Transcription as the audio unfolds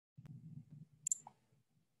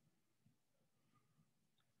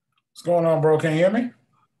What's going on, bro? Can you hear me?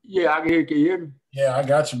 Yeah, I can hear. Can you hear me? Yeah, I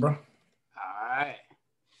got you, bro. All right.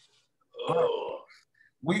 Oh.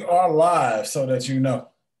 We are live, so that you know.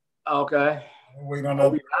 Okay. We don't Are know.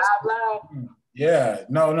 we live? Yeah.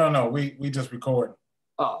 No. We just recording.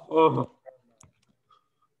 Oh.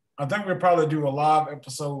 I think we'll probably do a live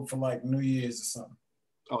episode for like New Year's or something.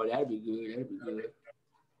 Oh, that'd be good.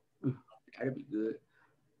 That'd be good.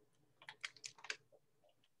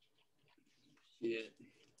 Shit.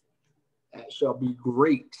 That shall be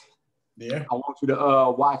great. Yeah. I want you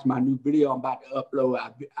to watch my new video I'm about to upload.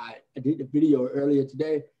 I did the video earlier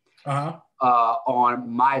today. On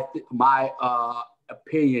my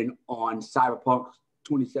opinion on Cyberpunk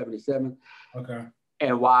 2077. Okay.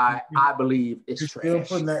 And why I believe it's trash. Still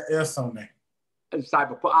putting that S on there.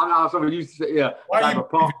 Cyberpunk. I know somebody used to say, yeah. Why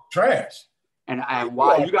Cyberpunk. You trash? And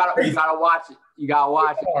why you gotta watch it. You gotta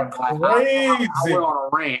watch it. Crazy. I went on a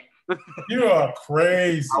rant. You are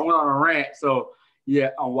crazy. I went on a rant. So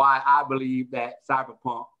yeah, on why I believe that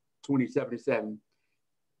Cyberpunk 2077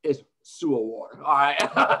 is sewer water. All right.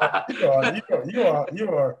 You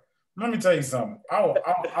are. Let me tell you something.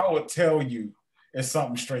 I would tell you it's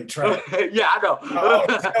something straight trash. Yeah, I know. I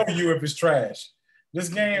would tell you if it's trash. This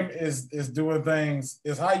game is doing things.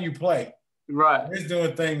 It's how you play. Right. It's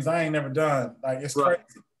doing things I ain't never done. Like it's crazy.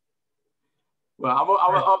 Well, I'm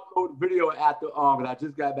gonna upload the video after because I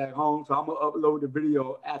just got back home, so I'm gonna upload the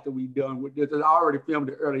video after we done with this. I already filmed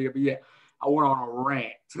it earlier, but yeah, I went on a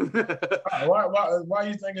rant. Why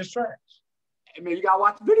you think it's trash? I mean, you gotta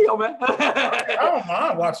watch the video, man. I don't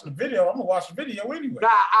mind watching the video. I'm gonna watch the video anyway. Nah,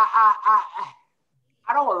 I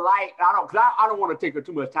don't want to take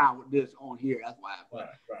too much time with this on here. That's why. Right.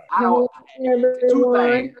 I don't. Two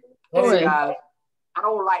things. Hey guys, I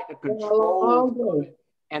don't like the control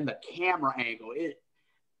and the camera angle.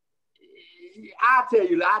 I'll tell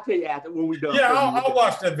you after when we done. Yeah, I'll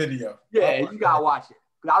watch that video. Yeah, you gotta watch it.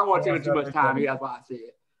 I don't want to take too much time here. That's why I said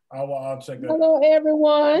it. I'll check that. Hello,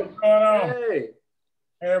 everyone. What's going on? Hey,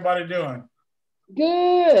 how everybody doing?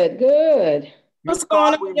 Good. What's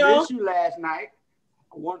going on, y'all? We missed you last night.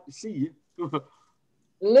 I wanted to see you.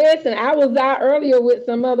 Listen, I was out earlier with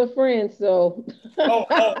some other friends, so.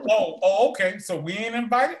 Okay. So we ain't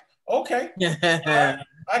invited? Okay.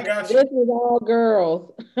 I got you. This was all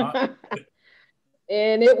girls.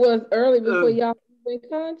 And it was early before y'all even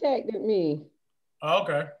contacted me.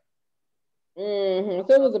 Okay. So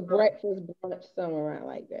it was a breakfast brunch somewhere around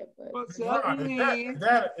like that. But what's up,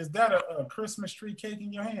 is that a Christmas tree cake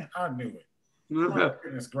in your hand? I knew it. Oh,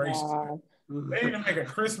 goodness gracious. They need to make a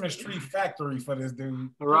Christmas tree factory for this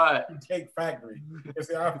dude. Right. Cake factory.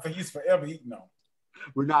 He's forever eating on.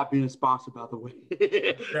 We're not being sponsored, by the way.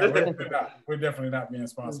 Yeah, we're definitely not being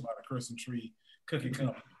sponsored by the Christmas tree cookie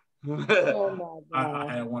company. Oh my God.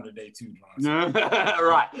 I had one today too, John. Right. All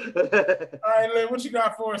right, Lynn, what you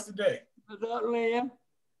got for us today? What's up, Lynn?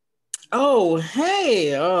 Oh,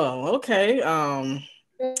 hey. Oh, okay.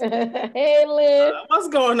 Hey, Lynn. What's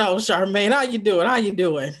going on, Charmaine? How you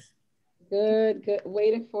doing? Good.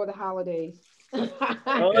 Waiting for the holidays.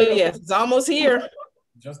 Oh, yes. It's almost here.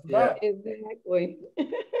 Just about. Yeah, exactly.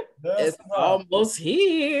 It's almost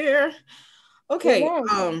here. Okay. What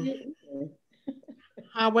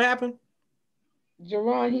happened?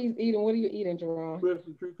 Jerron, he's eating. What are you eating, Jerron?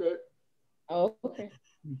 Christmas tree cake. Oh, okay.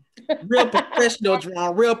 Real professional,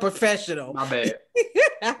 Jerron. Real professional. My bad.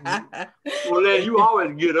 Well, then you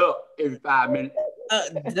always get up every 5 minutes.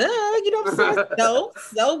 You know what I'm saying?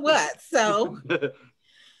 So what? So.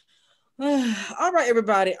 All right,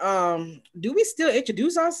 everybody. Do we still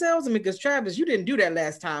introduce ourselves? I mean, because Travis, you didn't do that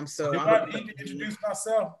last time, so I need to introduce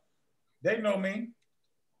myself. They know me.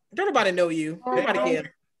 Don't nobody know you. Nobody cares.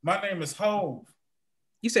 My name is Hove.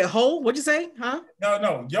 You said Ho? What'd you say? Huh?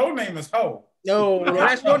 No. Your name is Ho. No,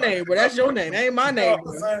 that's your name. But that's your name. That ain't my name.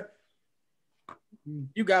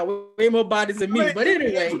 You got way more bodies than me. But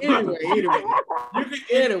anyway. You can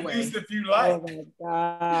introduce if you like. Oh my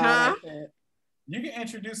God. Huh? You can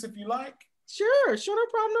introduce if you like. Sure,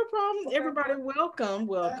 no problem. Everybody,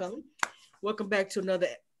 welcome back to another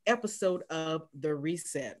episode of The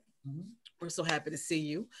Reset. Mm-hmm. We're so happy to see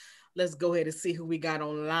you. Let's go ahead and see who we got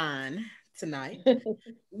online tonight.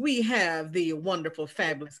 We have the wonderful,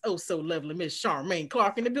 fabulous, oh so lovely Miss Charmaine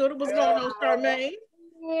Clark in the building. What's going on, Charmaine?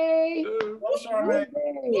 Hey. Charmaine.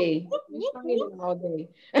 Hey. All day.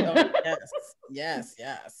 Oh, yes.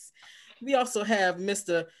 We also have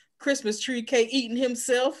Mr. Christmas tree cake eating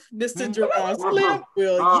himself, Mr. Jerron Slim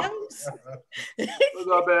Williams. What's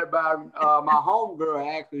up, everybody? My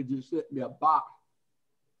homegirl actually just sent me a box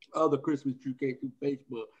of the Christmas tree cake through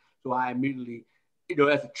Facebook, so I immediately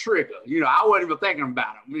as a trigger. I wasn't even thinking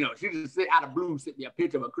about them. She just out of blue sent me a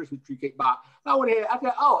picture of a Christmas tree cake box. I went ahead. I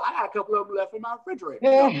said, "Oh, I got a couple of them left in my refrigerator."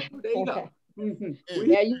 There you go.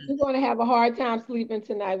 Yeah, you're going to have a hard time sleeping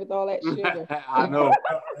tonight with all that sugar. I know.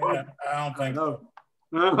 I don't think so.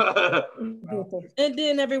 And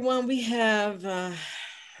then everyone, we have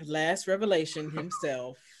last revelation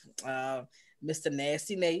himself, Mr.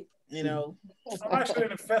 Nasty Nate. I'm actually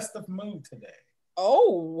in a festive mood today.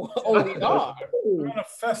 Oh, we are. I'm in a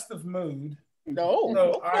festive mood. No,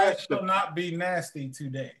 so okay. I shall not be nasty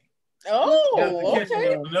today. Oh,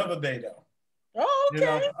 okay. Another day though. Oh,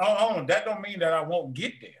 okay. That don't mean that I won't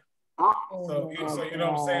get there. So you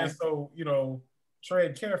know what I'm saying. So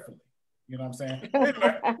tread carefully. You know what I'm saying?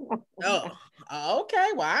 Anyway. Oh,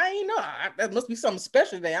 okay. Well, I ain't know. That must be something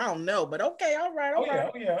special today. I don't know, but okay. All right. Oh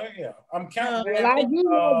yeah. I'm counting.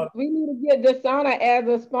 We need to get Desana as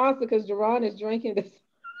a sponsor because Jerron is drinking this.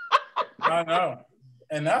 I know,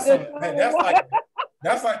 and that's like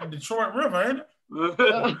the Detroit River, ain't it? You know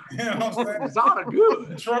what I'm saying? Desana good.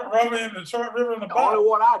 Detroit River in the bottle. Only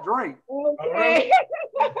one I drink. Okay.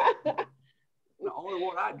 The only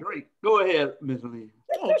one I drink. Go ahead, Miss Lee.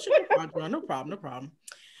 Oh, sure. No problem.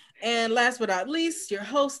 And last but not least, your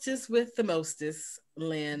hostess with the mostest,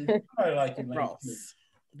 Lynn Ross,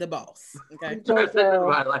 the boss. Okay.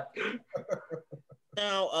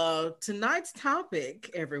 Now, tonight's topic,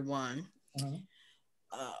 everyone,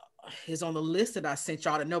 is on the list that I sent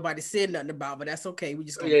y'all that nobody said nothing about, but that's okay. We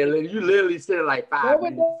just you literally said it like 5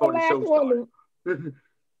 minutes before the show started.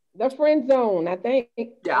 The friend zone, I think.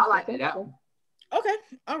 Yeah, I like that one. Okay,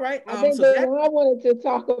 all right. I think I wanted to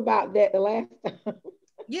talk about that the last time.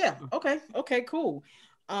 Yeah. Okay. Cool.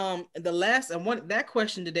 That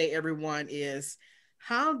question today, everyone, is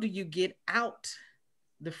how do you get out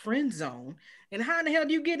the friend zone, and how in the hell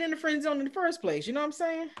do you get in the friend zone in the first place? You know what I'm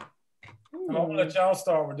saying? I'm gonna let y'all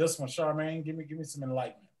start with this one, Charmaine. Give me some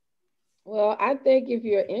enlightenment. Well, I think if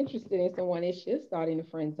you're interested in someone, it should start in the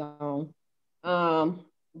friend zone.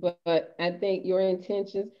 But I think your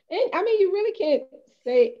intentions, and I mean, you really can't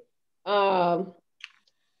say,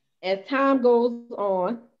 as time goes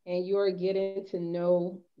on and you're getting to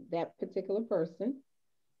know that particular person,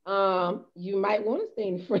 you might want to stay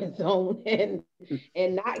in the friend zone and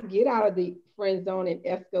not get out of the friend zone and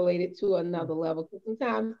escalate it to another level. Because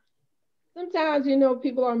sometimes,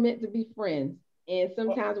 people are meant to be friends. And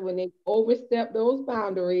sometimes when they overstep those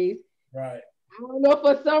boundaries, right. I don't know,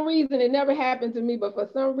 for some reason, it never happened to me, but for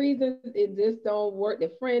some reason, it just don't work. The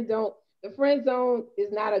friend zone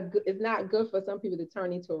is not good for some people to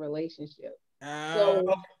turn into a relationship.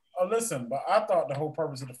 Listen, but I thought the whole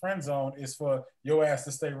purpose of the friend zone is for your ass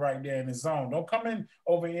to stay right there in the zone. Don't come in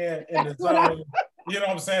over here in the zone. You know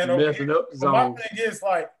what I'm saying? My thing is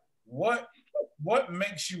like, what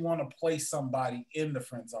makes you want to place somebody in the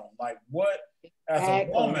friend zone? Like, what as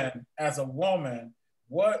a woman,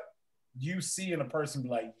 what you see in a person be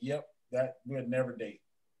like, yep, that we'll never date.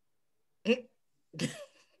 Because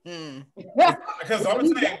I'm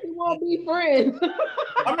saying you won't be friends.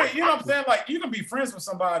 I mean, you know what I'm saying? Like, you can be friends with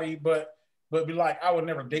somebody, but be like, I would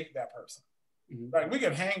never date that person. Mm-hmm. Like, we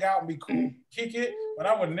can hang out and be cool, kick it, but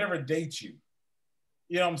I would never date you.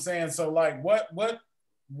 You know what I'm saying? So, like, what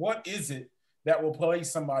is it that will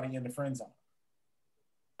place somebody in the friend zone?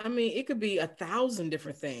 I mean, it could be 1,000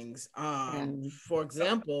 different things. For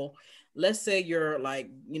example, let's say you're like,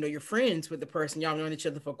 you're friends with the person, y'all known each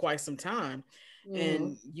other for quite some time,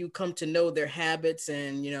 and you come to know their habits,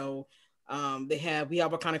 and we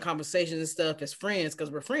have all kind of conversations and stuff as friends because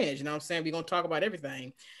we're friends. You know what I'm saying? We're gonna talk about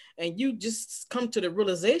everything, and you just come to the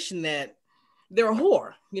realization that they're a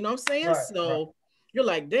whore. You know what I'm saying? Right, so you're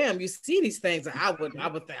like, damn, you see these things. I would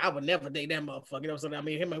never date that motherfucker. You know, so I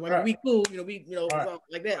mean, we cool,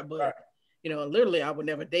 like that, but literally, I would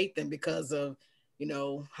never date them because of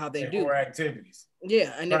how they do activities.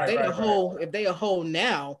 Yeah, and if they a whole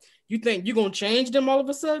now, you think you're gonna change them all of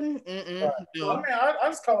a sudden? No. Well, I mean, I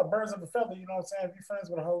just call it birds of a feather. You know what I'm saying? If you're friends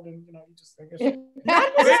with a hoe, then you just I guess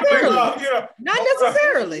not necessarily. Not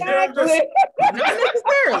necessarily. Not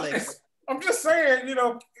necessarily. I'm just saying,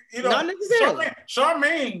 not necessarily.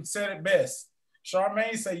 Charmaine said it best.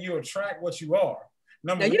 Charmaine said you attract what you are.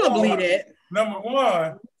 Now you don't believe that. Number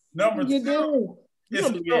one. Number you two. It's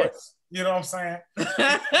a choice. You know what I'm saying?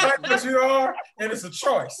 Like what you are, and it's a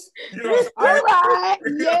choice. You know what I'm saying? All right.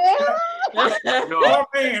 Yeah.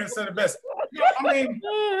 Charmaine said the best. I mean,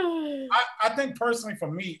 I think personally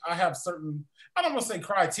for me, I have certain, I don't want to say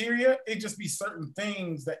criteria. It just be certain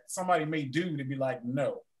things that somebody may do to be like,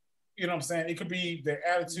 no. You know what I'm saying? It could be their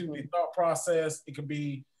attitude, their thought process. It could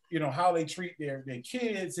be, how they treat their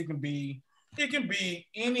kids. It can be, it can be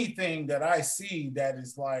anything that I see that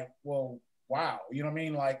is like, well, wow, you know what I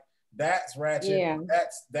mean? Like that's ratchet. Yeah.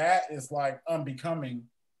 That is like unbecoming,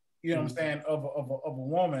 you know what I'm saying, of a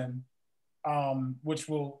woman, which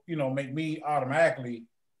will, you know, make me automatically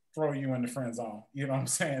throw you in the friend zone. You know what I'm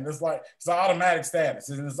saying? It's like it's an automatic status.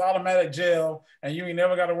 It's automatic jail, and you ain't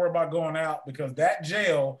never got to worry about going out because that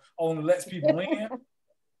jail only lets people in,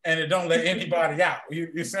 and it don't let anybody out.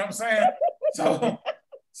 You see what I'm saying?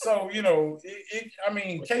 So you know, I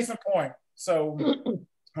mean, case in point. So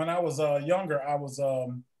when I was younger, I was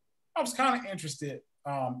kind of interested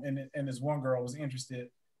in this one girl. I was interested,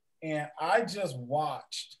 and I just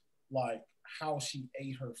watched like how she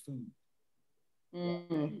ate her food.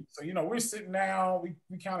 So you know, we're sitting down,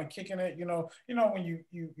 we kind of kicking it. You know when you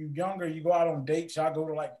younger, you go out on dates, y'all go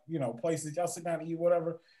to like, you know, places, y'all sit down to eat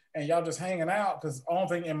whatever, and y'all just hanging out. Because the only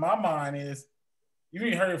thing in my mind is you need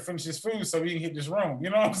to hurry up finish this food so we can hit this room. You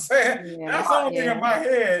know what I'm saying? Yeah, that's the only thing in my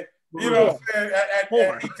head. You know what I'm saying? At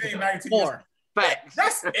 18, 19 years. Facts.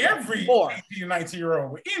 That's every 18,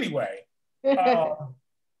 19-year-old. But anyway, and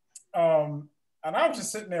I was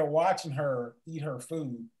just sitting there watching her eat her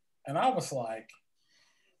food, and I was like,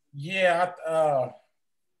 yeah,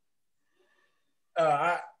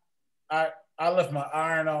 I left my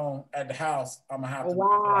iron on at the house. I'm gonna have to.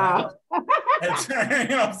 Wow. And turn, you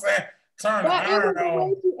know what I'm saying? Turn the iron on.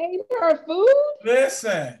 Way she ate her food.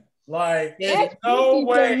 Listen, like there's no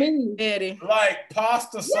way, Eddie. like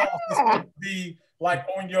pasta sauce is supposed to be like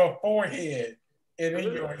on your forehead and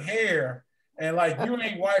in your hair, and like you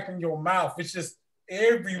ain't wiping your mouth. It's just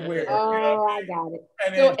everywhere. Oh, you know I got it.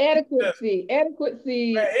 And so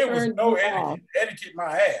adequacy. Man, it was no etiquette. Etiquette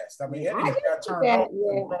my ass. I mean, etiquette got turned off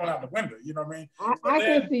and thrown out the window. You know what I mean? I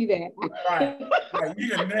can see that. Right. You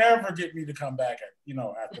can never get me to come back at, you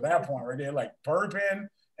know, after that point right there, like burping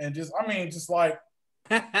and just, I mean, just like,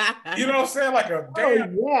 you know what I'm saying? Like a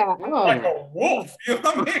damn, like a wolf. You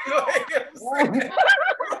know what I mean?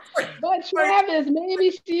 But Travis,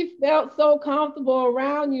 maybe she felt so comfortable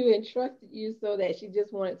around you and trusted you so that she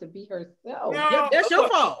just wanted to be herself. No, that's your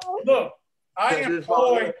fault. Look, I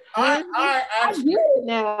employ. I actually get it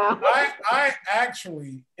now. I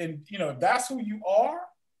actually, and you know, if that's who you are,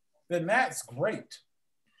 then that's great.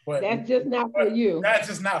 But that's just not for you. That's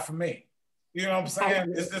just not for me. You know what I'm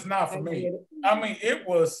saying? It's just not for me. I mean, it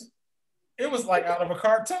was like out of a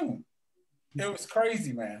cartoon. It was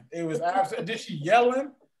crazy, man. It was absolutely. Did she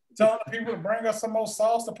yelling, telling the people to bring us some more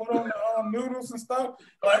sauce to put on the noodles and stuff?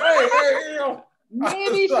 Like, hey, you know.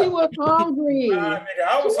 Maybe she was hungry. Nah, nigga,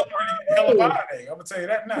 I was hungry to hell of a day. I'm gonna tell you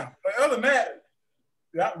that now. But other than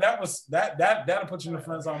that'll put you in the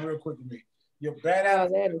friend zone real quick to me. You're bad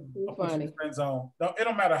at that is too funny. Friend zone. It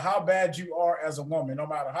don't matter how bad you are as a woman, no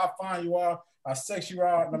matter how fine you are, how sexy you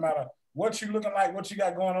are, no matter what you looking like, what you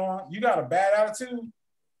got going on, you got a bad attitude.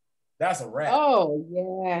 That's a wrap. Oh,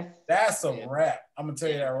 yes. That's a wrap. I'm going to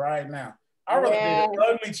tell you that right now. I'd rather be an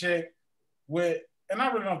ugly chick with, and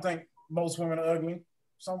I really don't think most women are ugly.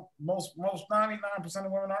 Most 99%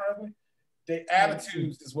 of women are ugly. Their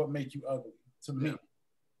attitudes is what make you ugly to me.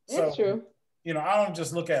 That's true. You know, I don't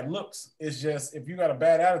just look at looks. It's just, if you got a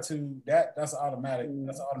bad attitude, that's automatic.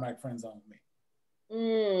 That's an automatic friend zone with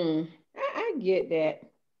me. I get that.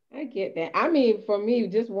 I mean, for me,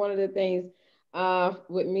 just one of the things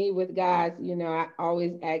with me, with guys, you know, I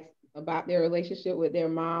always ask about their relationship with their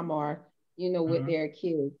mom or, you know, with their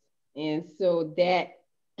kids. And so that,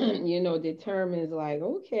 you know, determines like,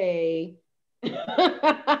 okay,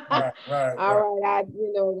 right. All right,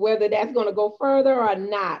 you know, whether that's going to go further or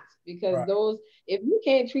not, because those, if you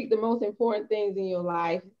can't treat the most important things in your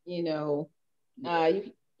life, you know,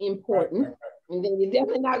 important, and then you're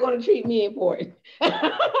definitely not going to treat me important.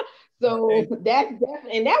 So that's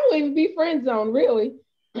definitely, and that wouldn't even be friend zone, really.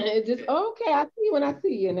 It's just, okay, I see you when I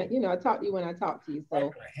see you, and you know, I talk to you when I talk to you.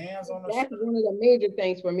 So hands on that's one of the major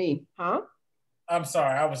things for me, huh? I'm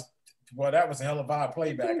sorry, that was a hell of a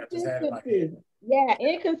playback. I just had in my head. Yeah,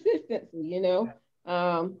 inconsistency, you know.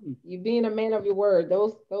 You being a man of your word.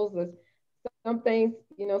 Those are some things,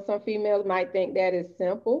 you know, some females might think that is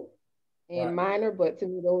simple and minor, but to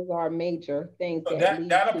me, those are major things. So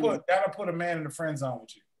that'll put a man in the friend zone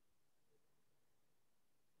with you.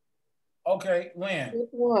 Okay, Lynn. Which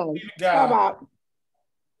one? How about?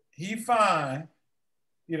 He fine,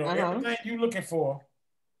 you know, everything you looking for,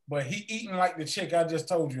 but he eating like the chick I just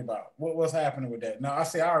told you about. What's happening with that? No, I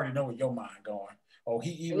already know where your mind going. Oh,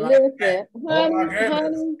 he eating like that. Honey, oh my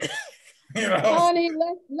goodness. You know? Honey,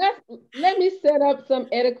 let me set up some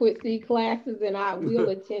adequacy classes and I will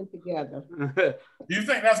attend together. You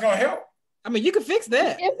think that's gonna help? I mean, you can fix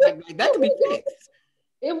that. That can be fixed.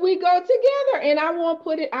 if we go together, and I won't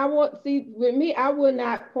put it, see, with me, I will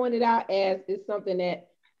not point it out as it's something that,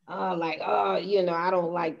 I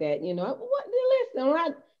don't like that,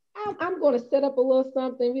 listen, I'm going to set up a little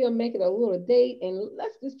something, we'll make it a little date, and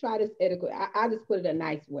let's just try this etiquette. I just put it a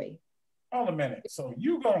nice way. Hold a minute, so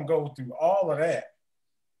you going to go through all of that?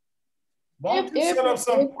 Why don't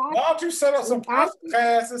you set up some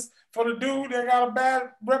classes for the dude that got a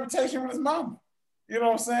bad reputation with his mama? You know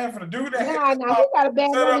what I'm saying? For the dude that he got a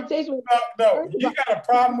bad reputation. He got a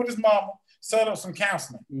problem with his mama. Set up some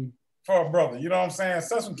counseling for a brother. You know what I'm saying?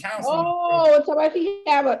 Set some counseling. Oh, so if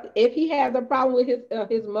he has a problem with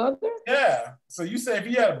his mother? Yeah. So you say if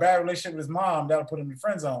he had a bad relationship with his mom, that'll put him in the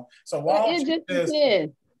friend zone. So why don't you depends.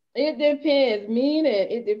 It depends. Meaning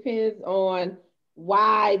it depends on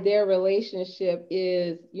why their relationship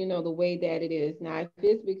is, the way that it is. Now, if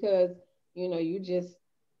it's because, you just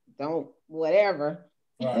don't whatever,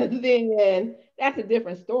 right, then that's a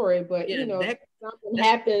different story. But, something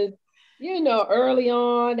happens, early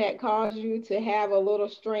on that caused you to have a little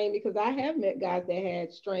strain, because I have met guys that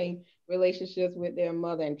had strained relationships with their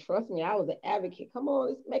mother. And trust me, I was an advocate. Come on,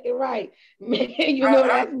 let's make it right.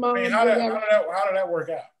 That's mom. How did that work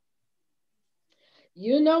out?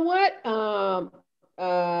 You know what?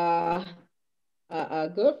 A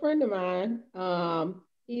good friend of mine,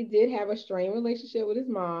 he did have a strained relationship with his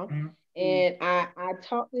mom. Mm-hmm. And I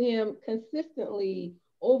talked to him consistently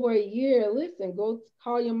over a year. Listen, go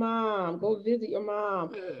call your mom, go visit your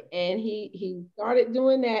mom. And he started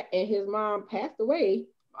doing that, and his mom passed away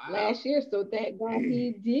last year. So thank God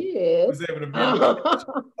he did. Was able to build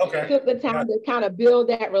took the time to kind of build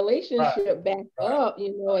that relationship back up,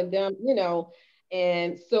 and them,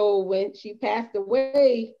 and so when she passed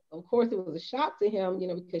away, of course, it was a shock to him,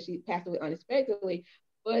 because she passed away unexpectedly.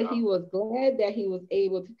 But he was glad that he was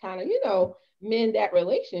able to kind of, mend that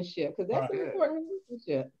relationship, because that's an important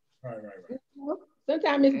relationship. Right.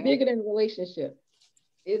 Sometimes it's bigger than a relationship.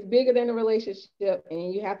 It's bigger than a relationship,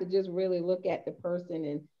 and you have to just really look at the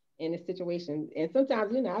person and the situation. And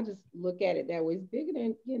sometimes, I just look at it that way. It's bigger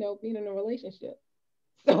than, being in a relationship.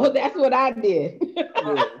 So that's what I did.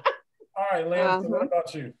 All right, Lance, what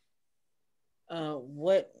about you?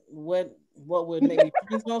 What would make me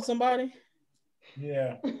friends on somebody?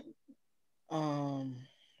 Yeah. Well,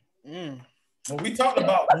 we talked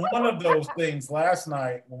about one of those things last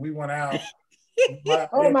night when we went out.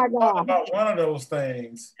 Oh my God. About one of those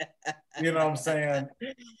things. You know what I'm saying?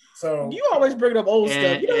 So you always bring up old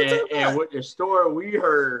stuff. You know what I'm talking about? And with the story we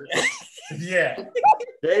heard, yeah,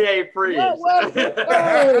 they ain't friends. Well,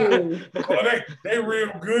 they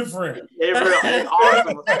real good friends. They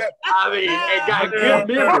awesome. I mean, they got good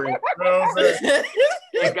memory. You know what I'm saying?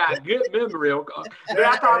 They got good memory. I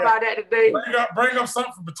thought about that today. Bring up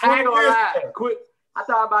something from between years. Quick. I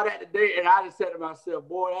thought about that today, and I just said to myself,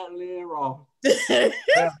 "Boy, that Lynn wrong."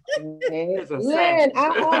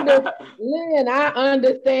 Lynn, I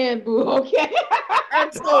understand, boo. Okay.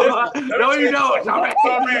 No, you don't.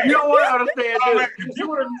 You don't want to understand this. If you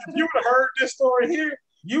would have heard this story here,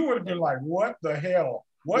 you would have been like, "What the hell?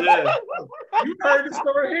 What? Yeah. You heard the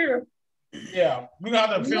story here?" Yeah, we got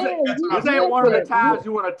to feel this ain't one of the times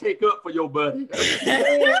you want to take up for your buddy.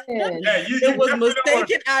 It was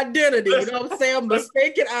mistaken identity. You know what I'm saying?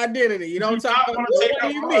 Mistaken identity. You know what I'm talking about?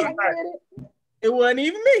 It wasn't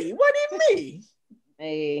even me. It wasn't even me.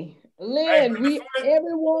 Hey, Lynn,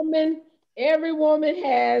 every woman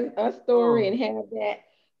has a story and have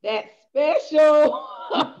that special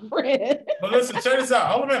friend. But listen, check this out.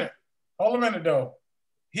 Hold a minute though.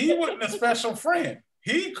 He wasn't a special friend.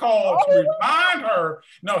 He called to remind her.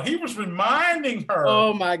 No, he was reminding her.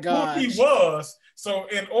 Oh my God, who he was. So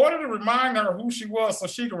in order to remind her who she was, so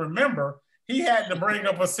she can remember, he had to bring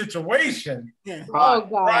up a situation. Yeah. Oh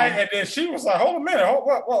God! Right, and then she was like, "Hold a minute,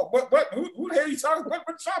 what? Who the hell are you talking? What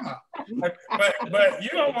you talking about?" But you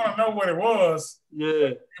don't want to know what it was.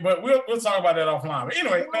 Yeah. But we'll talk about that offline. But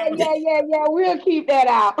anyway, yeah. We'll keep that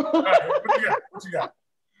out. All right, what you got?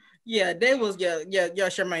 Yeah, they was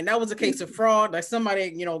Charmaine. That was a case of fraud. Like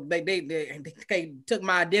somebody, they took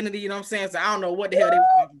my identity. You know what I'm saying? So I don't know what the hell they were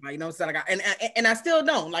talking about. You know what I'm saying? And I still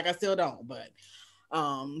don't. But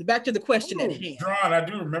back to the question at hand. John, I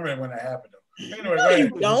do remember when that happened though. Anyway, go ahead.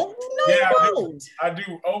 You don't? No, you don't. I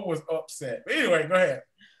do. O was upset. But anyway, go ahead.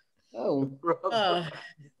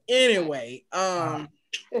 Anyway,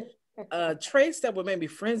 traits that would maybe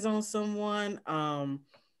friend zone someone.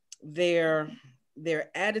 Their their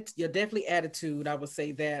attitude, your definitely attitude, I would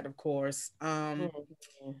say that, of course. And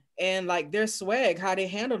like their swag, how they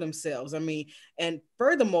handle themselves. I mean, and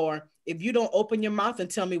furthermore, if you don't open your mouth and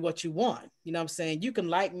tell me what you want, you know what I'm saying? You can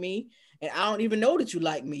like me and I don't even know that you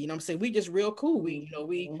like me. You know what I'm saying? We just real cool. We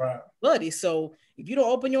buddy. So if you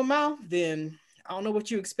don't open your mouth, then I don't know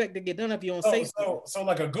what you expect to get done if you don't say so. So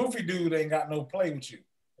like a goofy dude ain't got no play with you.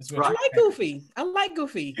 I like Goofy. I like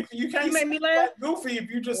Goofy. You can't make me laugh. Goofy if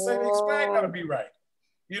you just say they swag gotta be right.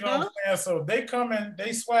 You know what I'm saying? So they come in,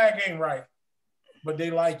 they swag ain't right, but they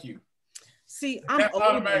like you. See, I'm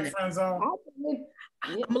automatic friend zone.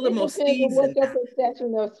 I'm a little more seasoned. What your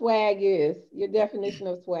perception of swag is, your definition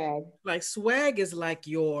of swag. Like swag is like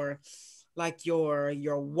your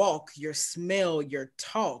walk, your smell, your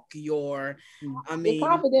talk, your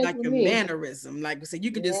like your mannerism. Like I said,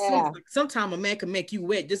 you could just sometimes a man can make you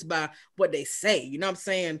wet just by what they say. You know what I'm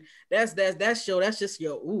saying? That's just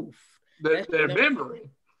your oof. Their memory.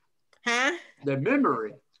 Huh? Their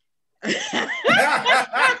memory. You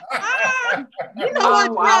know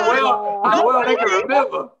what? How well they can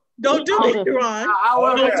remember. Don't do it, Ron. How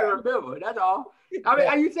well they can remember. That's all.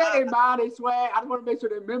 I mean, you said they mind, they swag. I just want to make sure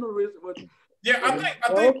their memories was. Yeah, I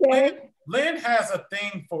think Lynn has a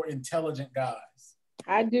thing for intelligent guys.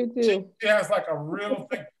 I do too. She has like a real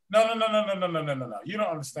thing. No. You don't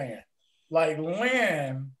understand. Like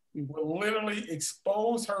Lynn will literally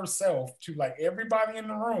expose herself to like everybody in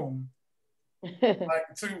the room,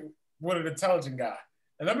 like to with an intelligent guy.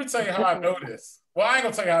 And let me tell you how I know this. Well, I ain't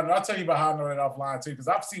gonna tell you how I know. I'll tell you about how I know that offline too, because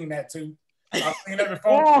I've seen that too. I've seen that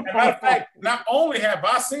before. And matter of fact, not only have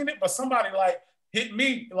I seen it, but somebody like hit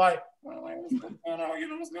me like, what's going on? You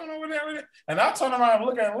know what's going on with that? And I turn around and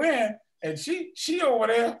look at Lynn, and she over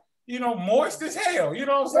there, you know, moist as hell. You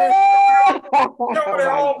know what I'm saying? She over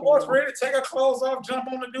there all moist, ready to take her clothes off,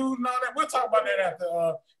 jump on the dude and all that. We'll talk about that after,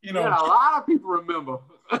 you know. Yeah, a lot of people remember.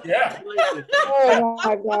 Yeah. Oh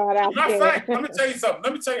my God. Let me tell you something.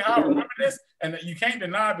 Let me tell you how I remember this, and you can't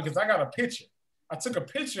deny it because I got a picture. I took a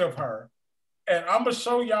picture of her, and I'm gonna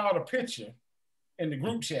show y'all the picture in the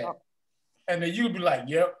group chat, and then you'll be like,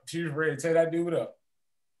 "Yep, she was ready to tear that dude up."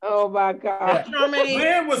 Oh my God. Yeah.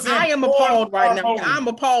 Charmaine, I am appalled right now. I'm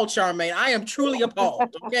appalled, Charmaine. I am truly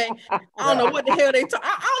appalled. Okay. I don't know what the hell they talk.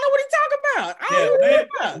 I don't know what he talking about. I don't know what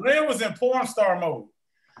about. Lynn was in porn star mode.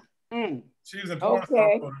 She was in porn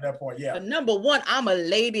star mode at that point. Yeah. But number one, I'm a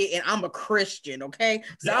lady and I'm a Christian. Okay.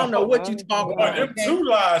 So I don't know what you talking about. Them two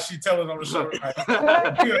lies she telling on the show.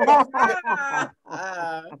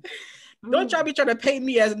 Don't y'all be trying to paint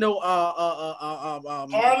me as no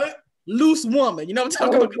harlot. Loose woman, you know what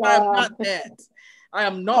I'm talking about? I'm not that. I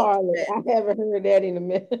am not that. I haven't heard that in a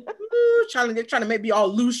minute. Trying to make me all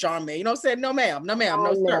loose, Charmaine. You know what I'm saying? No, ma'am. No, sir.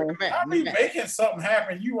 No, ma'am. I mean, making something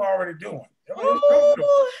happen, you already doing. Ooh,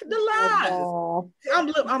 the lies.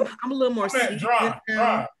 I'm a little more serious. Dry.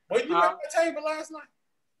 Were you at the table last night?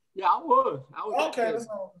 Yeah, I was. Okay.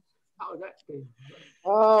 How was that thing?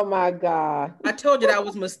 Oh my God! I told you that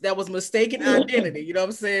was mistaken identity. You know what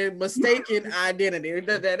I'm saying? Mistaken identity.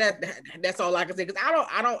 That's all I can say because I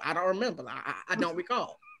don't remember. I don't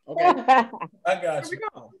recall. Okay. I got you.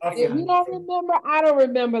 If you don't remember, I don't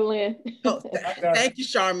remember, Lynn. Thank you,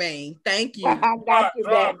 Charmaine. Thank you. I got you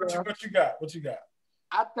back. What you got?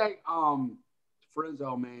 I think friend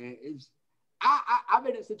zone, man, is I've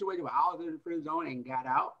been in a situation where I was in the friend zone and got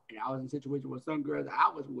out, and I was in a situation where some girls I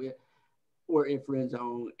was with were in friend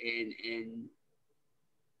zone and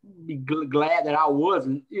be glad that I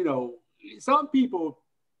wasn't. You know, some people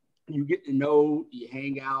you get to know, you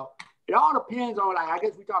hang out. It all depends on, like, I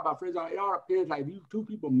guess we talk about friend zone. It all depends, like, if you two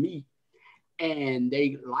people meet and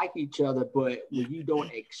they like each other, but when you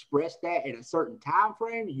don't express that in a certain time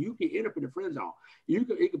frame, you can end up in the friend zone.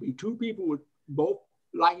 It could be two people with both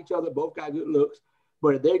like each other, both got good looks,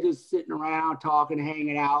 but if they're just sitting around talking,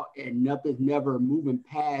 hanging out, and nothing's never moving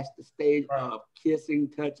past the stage of kissing,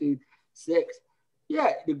 touching, sex,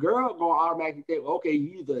 yeah, the girl gonna automatically think, okay,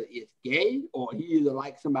 he either is gay or he either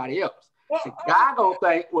like somebody else. Well, the guy gonna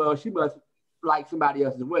think, well, she must like somebody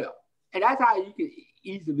else as well, and that's how you can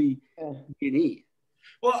easily get in.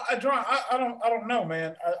 Well, I don't know,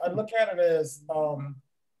 man. I look at it as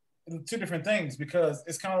two different things because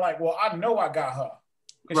it's kind of like, well, I know I got her.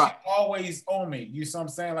 Because she always on me. You see what I'm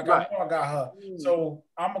saying? Like, I know I got her. So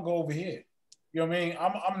I'm going to go over here. You know what I mean?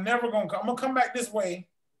 I'm never going to come. I'm going to come back this way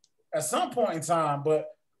at some point in time.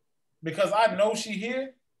 But because I know she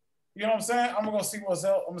here, you know what I'm saying? I'm going to see what's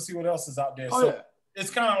else. I'm going to see what else is out there.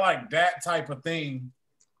 It's kind of like that type of thing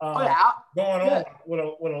going on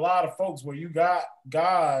with a lot of folks where you got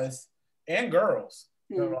guys and girls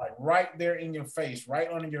They're like right there in your face,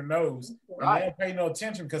 right under your nose. Right. And they don't pay no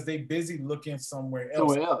attention because they busy looking somewhere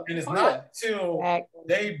else. And it's not until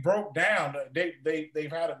they broke down,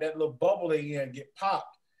 they've had that little bubble they in get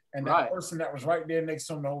popped. And that person that was right there next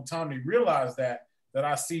to them the whole time, they realized that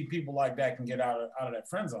I see people like that can get out of that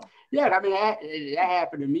friend zone. Yeah, I mean, that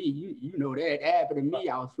happened to me. You know that. That happened to me.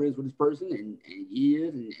 I was friends with this person and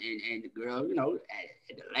years and the girl, you know,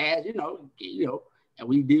 at the last, you know, and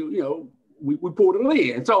we did, you know, we pulled her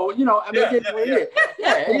in. So, you know, I mean,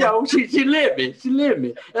 you know, she lived me.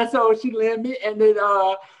 And so she lived me. And then,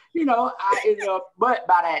 you know, I ended up, but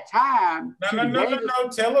by that time. No,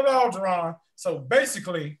 tell it all, Jerron. So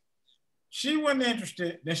basically, she wasn't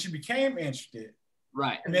interested, then she became interested.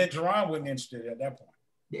 Right. And then Jerron wasn't interested at that point.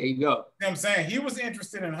 There you go. You know what I'm saying? He was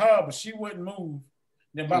interested in her, but she wouldn't move.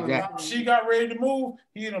 Then by the time she got ready to move,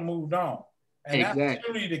 he done moved on. And that's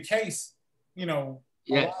generally the case, you know,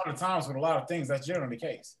 a lot of times with a lot of things, that's generally the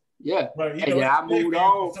case. Yeah. But you know, I moved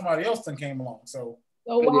on. Somebody else then came along. So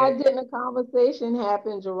why didn't a conversation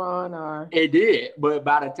happen, Jerron? Or it did, but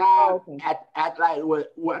by the time at like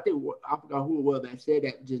what I think I forgot who it was that said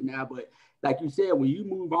that just now, but like you said, when you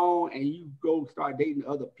move on and you go start dating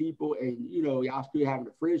other people and you know y'all still having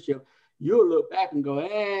a friendship, you'll look back and go,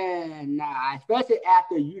 nah. Especially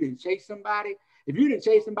after you didn't chase somebody. If you didn't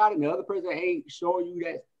chase somebody and the other person ain't showing you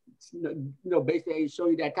that, you know, basically ain't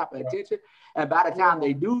showing you that type of attention, and by the time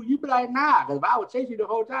they do, you be like, nah. Because if I would chase you the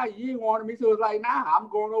whole time, you ain't wanted me, so it's like, nah, I'm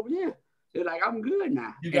going over here. They're like, I'm good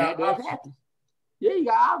now. You got options. Yeah, you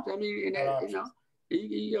got options. I mean, and that,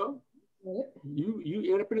 you know.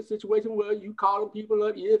 You end up in a situation where you calling people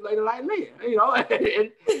up years later like Leah, you know.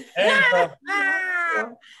 Hey,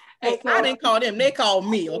 I didn't call them; they called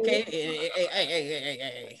me. Okay.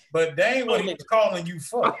 Hey. But they ain't what he was calling you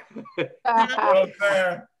for. You know what I'm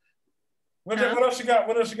saying? What else you got?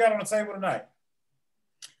 What else you got on the table tonight?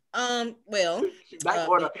 Well, might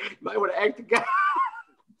want to act the guy.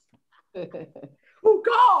 Who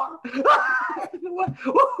called? And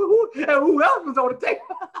who else was on the table?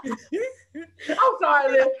 I'm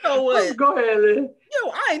sorry, Lynn. You know what? Go ahead, Lynn.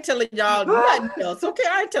 Yo, I ain't telling y'all nothing else. Okay,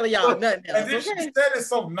 I ain't telling y'all nothing else. And then she said it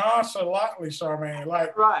so nonchalantly, Charmaine.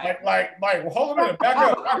 Like, hold on a minute, back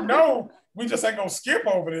up. I know we just ain't gonna skip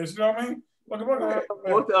over this. You know what I mean? Look,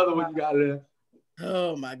 what's the other one you got, Lynn?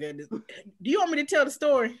 Oh my goodness. Do you want me to tell the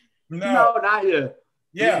story? No, not yet.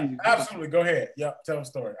 Yeah, absolutely. Go ahead. Yep, tell the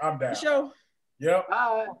story. I'm down. Show. Yep.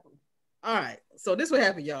 All right. So this what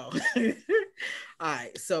happened, y'all. All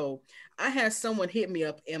right. So I had someone hit me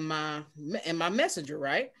up in my messenger,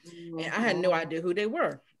 right? And I had no idea who they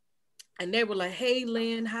were. And they were like, "Hey,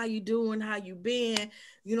 Lynn, how you doing? How you been?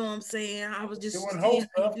 You know what I'm saying? I was just seeing how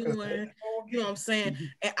you doing. You know what I'm saying?"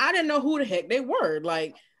 And I didn't know who the heck they were.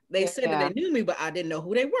 Like they said that they knew me, but I didn't know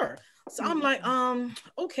who they were. So I'm like,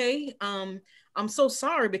 okay, I'm so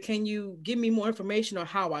sorry, but can you give me more information on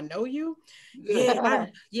how I know you? I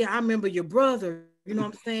remember your brother, you know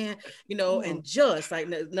what I'm saying? You know, and just like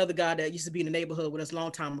another guy that used to be in the neighborhood with us a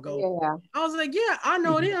long time ago. Yeah. I was like, yeah, I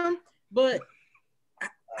know them, but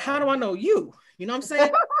how do I know you? You know what I'm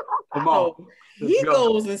saying? Come on. So he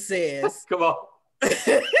goes and says, come on.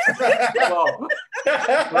 Come on.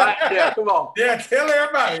 Right, yeah, come on. Yeah, tell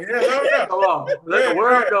everybody. Yeah, come on. Let the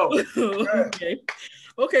word go.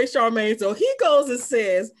 Okay, Charmaine. So he goes and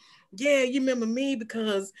says, yeah, you remember me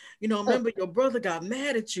because, you know, remember your brother got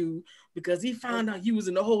mad at you because he found out you was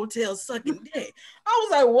in the hotel sucking dick. I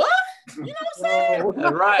was like, what? You know what I'm saying?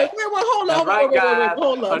 That's right.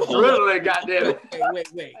 Hold up. Adrenaline, goddamn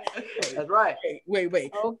it. Wait. That's right.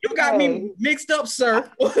 Wait. Okay. You got me mixed up, sir.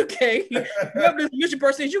 Okay. You have this mutual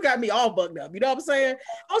person, you got me all bugged up. You know what I'm saying?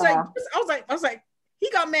 I was like, he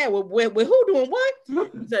got mad with who doing what?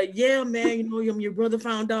 He said, yeah, man, you know, your brother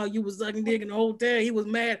found out you was sucking dick in the hotel. He was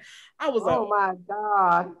mad. I was like, oh my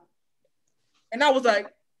God. And I was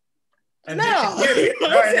like, and no. I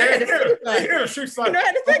had to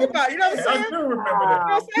think about it. You know what I'm saying? I do remember that.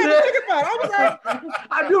 I had to think about it. I was like,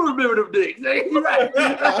 I do remember them dicks. You're right.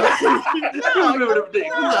 I do remember them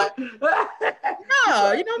dicks.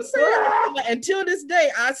 No, you know what I'm saying? Like, until this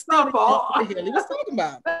day, I still don't know what the hell he was talking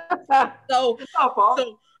about.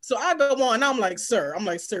 So I go on and I'm like, sir, I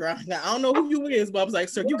don't know who you is, but I was like,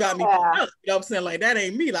 sir, you got me. You know what I'm saying? Like, that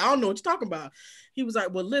ain't me. Like, I don't know what you're talking about. He was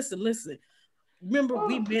like, well, listen. Remember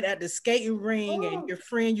we met at the skating ring and your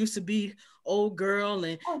friend used to be old girl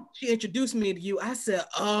and she introduced me to you. I said,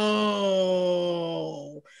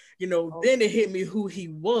 oh, you know, then it hit me who he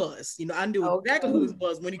was. You know, I knew exactly who he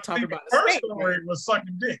was when he talked about the first story was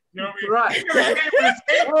sucking dick. You know what I mean? Right.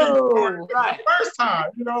 Right. The first time,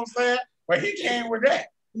 you know what I'm saying? But he came with that.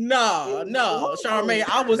 No, Charmaine,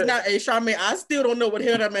 I was not. Hey, Charmaine, I still don't know what the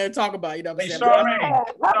hell that man talk about. You know what I'm saying?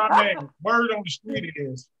 Charmaine, word on the street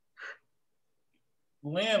is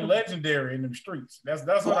Lynn legendary in them streets. That's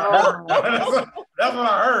what I heard. That's what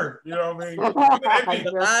I heard. You know what I mean? They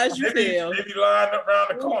be lined up around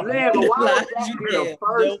the corner. Lynn, but why would that be the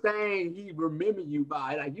first thing he remember you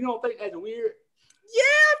by? Like, you don't think that's weird? Yeah,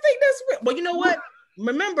 I think that's weird. Well, you know what?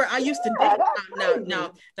 Remember, I used to date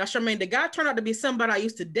now, Charmaine, the guy turned out to be somebody I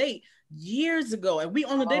used to date years ago, and we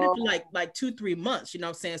only dated for like 2-3 months. You know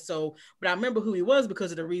what I'm saying? So, but I remember who he was because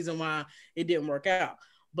of the reason why it didn't work out.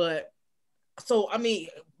 But so, I mean,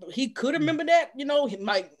 he could remember that, you know,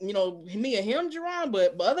 like, you know, me and him, Jerron,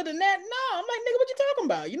 but other than that, no, I'm like, nigga, what you talking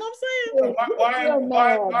about? You know what I'm saying?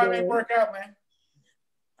 Why didn't it work out, man?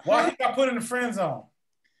 Why he got put in the friend zone?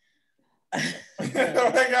 Why you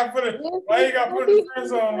got put in the friend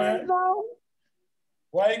zone, man?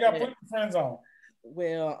 Why you got put in the friend zone?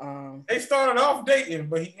 Well, they started off dating,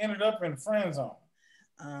 but he ended up in the friend zone.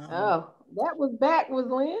 That was back with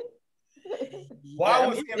Lynn. Why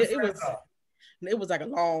was he in the friend zone? It was like a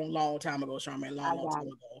long time ago, Charmaine. Long time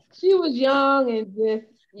ago. She was young and just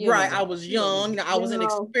right. I was young. I was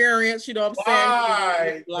inexperienced. You know what I'm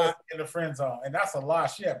saying? Why was in the friend zone? And that's a lie.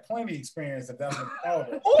 She had plenty of experience. If that's what you called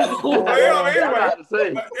it.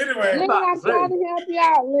 Anyway, I'm trying to help you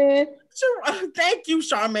out, Lynn. Sure. Thank you,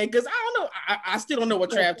 Charmaine. Because I don't know. I still don't know what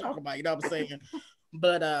Trav talking about. You know what I'm saying?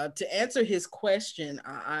 But to answer his question,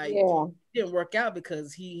 it didn't work out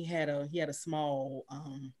because he had a small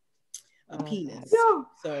penis.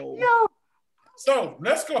 So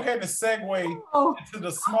let's go ahead and segue into the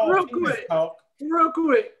small penis talk. Real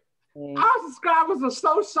quick. Our subscribers are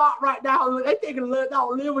so shocked right now. They thinking Lynn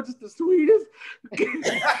was just the sweetest. They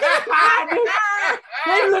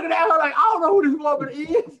looking at her like, I don't know who this woman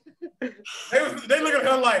is. They looking at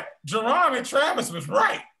her like, Jerron and Travis was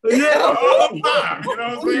right. Yeah. All the time. You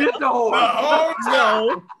know what I'm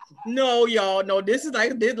saying? No, y'all. No, this is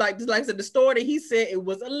like I said, the story that he said it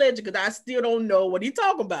was alleged because I still don't know what he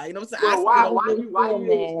talking about. You know what I'm saying? So why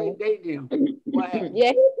you ain't dating him?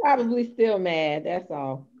 Yeah, he's probably still mad. That's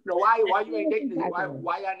all. No, why you ain't dating him?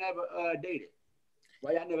 Why y'all never dated?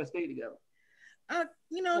 Why y'all never stayed together?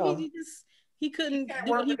 You know, he couldn't.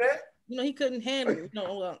 He couldn't handle it.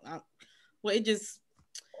 No, well, it just.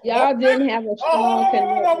 Y'all didn't have a strong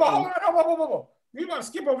connection. You gotta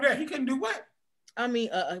skip over that. He couldn't do what? I mean,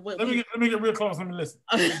 let me get real close. Let me listen.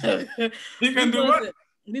 He couldn't do what?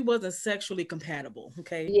 We wasn't sexually compatible.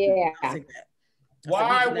 Okay. Yeah.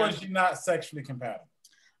 Why was you not sexually compatible?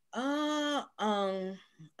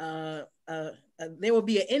 There would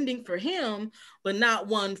be an ending for him, but not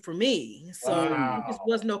one for me. So there just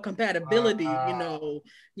was no compatibility. You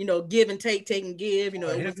know, give and take and give. You know,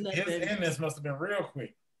 it was nothing. His endings must have been real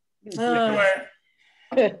quick. Yeah.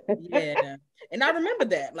 And I remember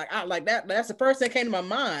that. That's the first thing that came to my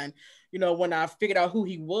mind, you know, when I figured out who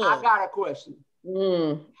he was. I got a question.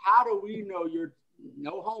 How do we know you're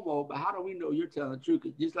no homo, but how do we know you're telling the truth?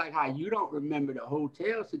 Just like how you don't remember the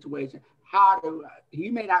hotel situation, he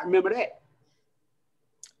may not remember that.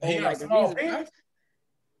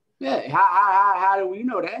 Yeah, how do we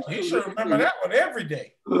know that? You should remember that one every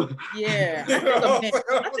day. Yeah,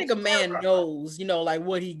 I think a man knows, you know, like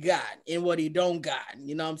what he got and what he don't got.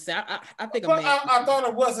 You know what I'm saying? I think I thought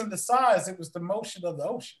it wasn't the size; it was the motion of the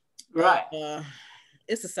ocean. Right.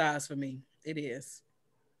 It's the size for me. It is.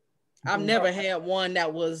 I've never had one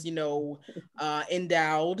that was, you know,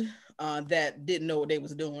 endowed that didn't know what they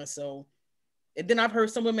was doing. So. And then I've heard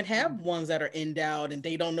some women have ones that are endowed and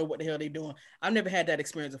they don't know what the hell they're doing. I've never had that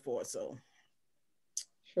experience before, so.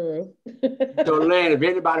 True. So, Lynn, if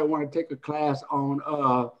anybody want to take a class on,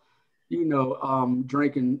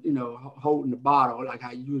 drinking, holding the bottle like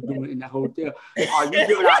how you were doing in the hotel, are you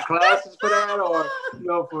giving out classes for that, or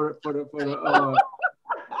for the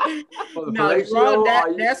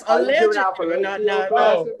that's alleged.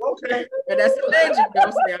 Okay. That's alleged.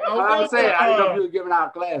 I'm saying, I didn't know if you were giving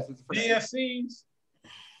out classes for DSCs,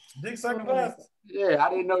 Dick sucking classes. Yeah, I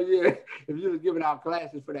didn't know if you were giving out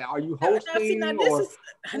classes for that. Are you hosting? Again,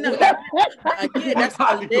 that's a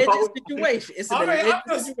alleged situation. It's an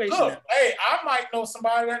alleged situation. Look, hey, I might know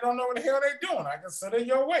somebody that don't know what the hell they're doing. I can send it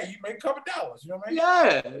your way. You make a couple dollars. You know what I mean?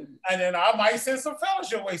 Yeah. And then I might send some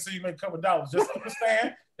fellas your way so you make a couple dollars. Just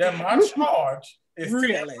understand that my charge is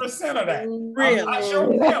 10% of that. Really? I'm not sure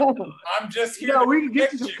them. I'm just here. We can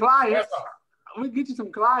get you some clients. We can get you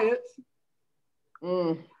some clients.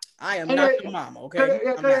 I am not your mama, okay?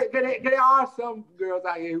 There are some girls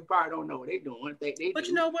out here who probably don't know what they're doing. But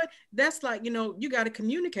you know what? That's like, you got to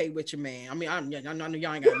communicate with your man. I mean, I know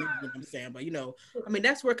y'all ain't got to know what I'm saying, but I mean,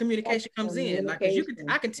 that's where communication comes in. Like,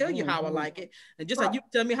 I can tell you how I like it, and just like you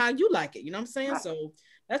tell me how you like it. You know what I'm saying? So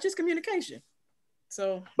that's just communication.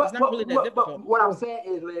 So it's not really that difficult. But what I'm saying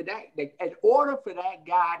is that in order for that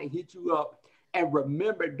guy to hit you up and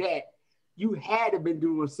remember that, you had to been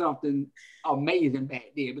doing something amazing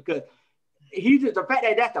back then, because the fact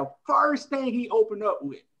that that's the first thing he opened up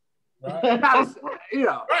with. Right. Right.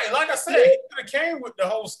 Like I said, he could have came with the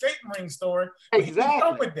whole skating ring story. Exactly. He didn't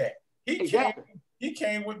come with that. He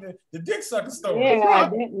came with the dick sucking story. Yeah,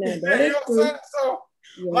 that is true. So,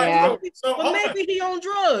 yeah. But maybe he on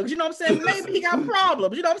drugs. You know what I'm saying? Maybe he got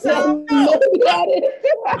problems. You know what I'm saying?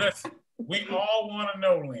 Listen, we all want to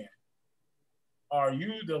know, Lynn. Are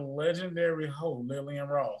you the legendary hoe Lillian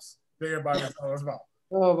Ross that everybody knows about?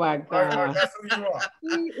 Oh my God. That's who you are.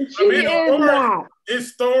 She is not.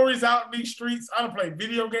 It's stories out in these streets. I don't play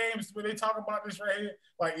video games where they talk about this right here.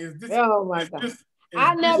 Like, is this? Oh my God.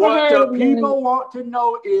 I never heard of What the people want to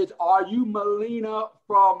know is, are you Melina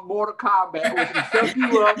from Mortal Kombat, where she sucks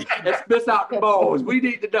you up and spits out the balls? We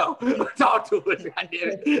need to know. Talk to us,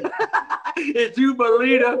 goddammit. Is you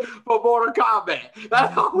Melina from Mortal Kombat?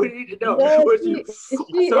 That's all we need to know. No, she suck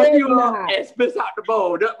you up and spits out the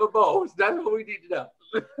balls, up the balls. That's what we need to know.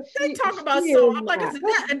 They talk about so I'm like I said,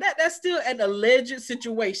 that's still an alleged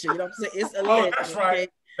situation. You know what I'm saying? It's alleged. That's right.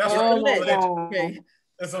 Okay? That's alleged. Okay.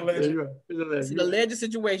 It's alleged. It's an alleged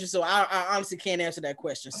situation, so I honestly can't answer that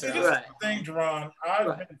question. So. See, this is the thing, Jerron.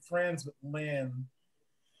 I've been friends with Lynn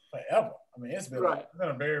forever. I mean, it's been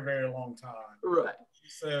a very, very long time. Right.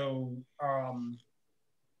 So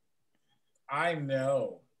I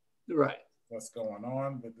know what's going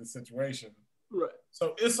on with the situation. Right.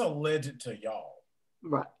 So it's alleged to y'all.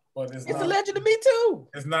 Right. But it's alleged to me too.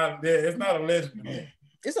 It's not alleged to me.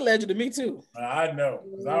 It's alleged to me too. I know.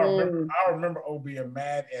 I remember O being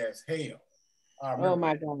mad as hell. Oh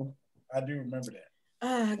my God. I do remember that.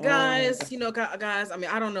 Guys, guys, I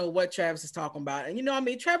mean, I don't know what Travis is talking about. And, I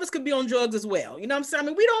mean, Travis could be on drugs as well. You know what I'm saying? I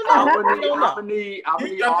mean, we don't know. I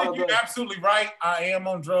think you're absolutely right. I am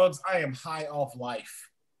on drugs. I am high off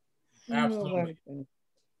life. Absolutely.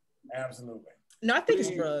 Absolutely. No, I think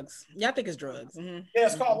it's drugs. Yeah, I think it's drugs. Mm-hmm. Yeah,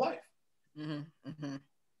 it's called life. Mm-hmm. Mm-hmm.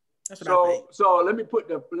 That's what I think. So let me put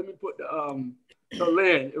the so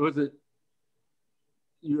Lynn,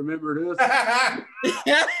 you remember this?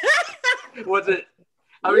 Was it?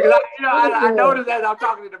 I mean, I noticed as I'm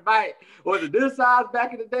talking to the mic. Was it this size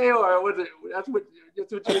back in the day, or was it that's what you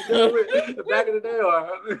were doing with back in the day,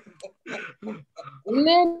 or?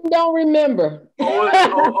 Lynn don't remember. Or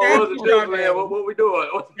was it this, man? What we doing?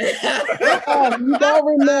 You don't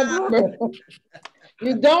remember.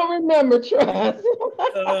 You don't remember, trust.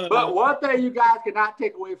 But one thing you guys cannot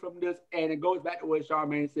take away from this, and it goes back to what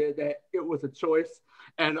Charmaine said, that it was a choice.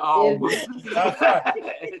 And it was he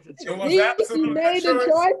made the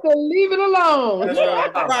choice to leave it alone.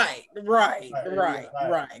 Right.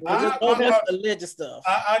 That's alleged stuff.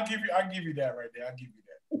 I'll give you that right there. I'll give you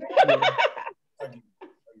that.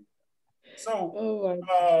 So,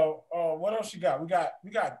 what else you got?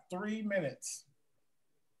 We got 3 minutes.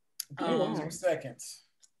 2 seconds.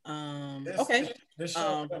 Okay. This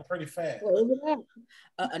show went pretty fast.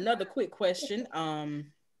 Another quick question.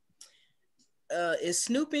 Is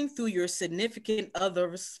snooping through your significant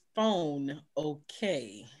other's phone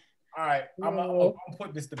okay? All right, I'm gonna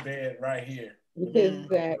put this to bed right here.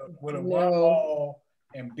 Exactly. With a one all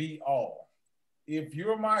and be all. If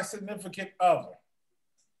you're my significant other,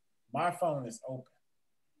 my phone is open.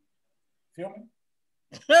 Feel me?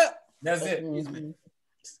 That's it.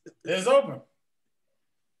 It's open.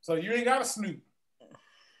 So you ain't gotta snoop.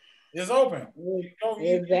 It's open.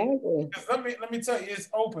 Exactly. Let me tell you, it's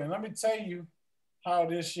open. Let me tell you how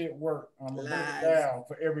this shit works. I'm gonna break it down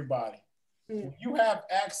for everybody. If you have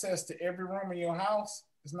access to every room in your house,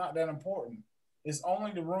 it's not that important. It's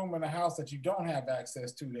only the room in the house that you don't have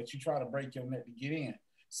access to that you try to break your neck to get in. As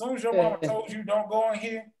soon as your mama told you don't go in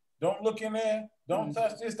here, don't look in there, don't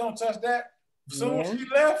touch this, don't touch that. As soon as she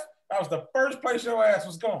left, that was the first place your ass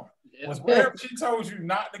was going. Was wherever she told you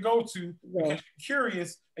not to go to because you're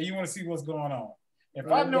curious and you want to see what's going on.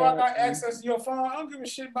 If I know I got access to your phone, I don't give a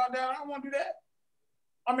shit about that. I don't want to do that.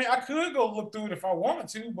 I mean, I could go look through it if I wanted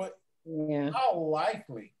to, but how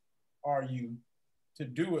likely are you to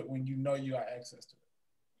do it when you know you got access to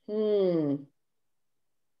it?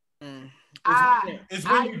 It's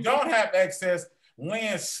when you don't have access,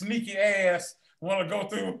 Lynn's sneaky ass want to go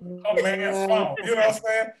through her man's phone. You know what I'm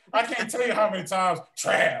saying? I can't tell you how many times,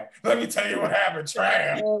 Trav, let me tell you what happened,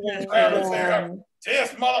 Trav. Trav said,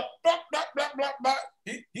 this mother, blah, blah, blah, blah, blah.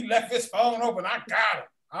 He left his phone open. I got him.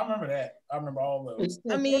 I remember that. I remember all those.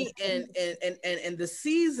 I mean, and the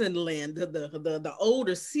seasoned land, the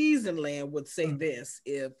older seasoned land would say this: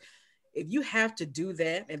 if you have to do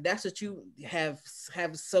that, and that's what you have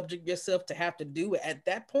subject yourself to have to do at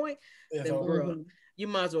that point, then bro, you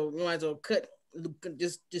might as well cut.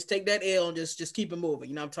 Just take that L and just keep it moving.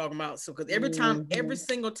 You know what I'm talking about? So because every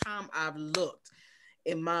single time I've looked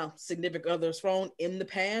in my significant other's phone in the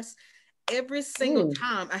past, every single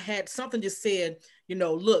time I had something just said, you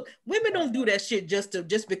know, look, women don't do that shit just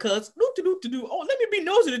because. Oh, let me be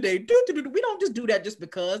nosy today. We don't just do that just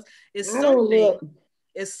because.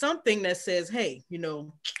 It's something that says, hey, you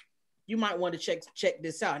know, you might want to check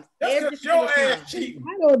this out. That's because your ass cheating.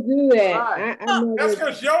 I don't do that. Right. That's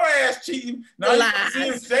because your ass cheating. Now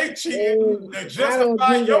you see they cheating. They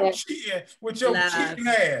justify your cheating with your cheating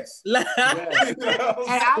ass. And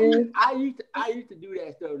I used to do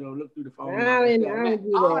that stuff though. Look through the phone.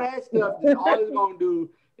 All that stuff. All it's gonna do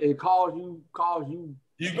is cause you.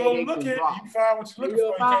 You go looking, you find what you're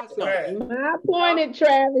looking for. My point at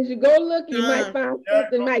Travis, you go looking, you might find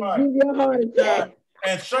something might give you a heart attack.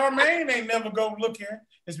 And Charmaine ain't never go looking.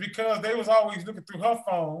 It's because they was always looking through her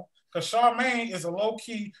phone. Because Charmaine is a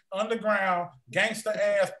low-key, underground,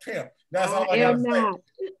 gangster-ass pimp. That's all I gotta say.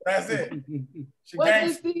 That's it. What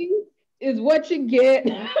you see is what you get.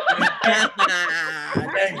 That's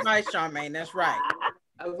right, Charmaine. That's right.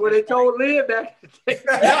 That's what they told Lynn back in the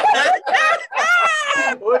day.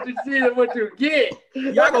 What you see is what you get.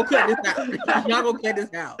 Y'all gonna cut this out. Y'all gonna cut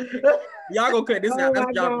this out. Y'all gonna cut this out.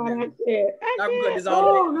 That's y'all gonna cut this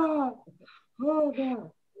all out. Oh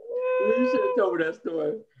God. You should have told me that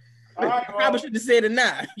story. Probably should have said it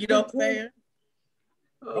now. You know what I'm saying?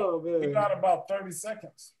 Oh man. We got about 30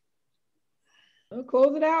 seconds. I'll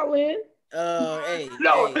close it out, Lynn. Hey.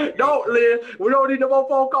 Don't, Lynn. We don't need no more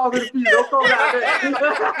phone calls in the future. Don't close out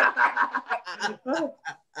there.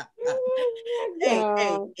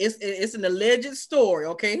 Hey, it's an alleged story,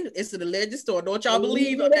 okay? It's an alleged story. Don't y'all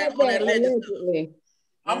believe on that alleged story.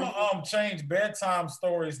 I'm gonna change bedtime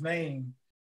stories name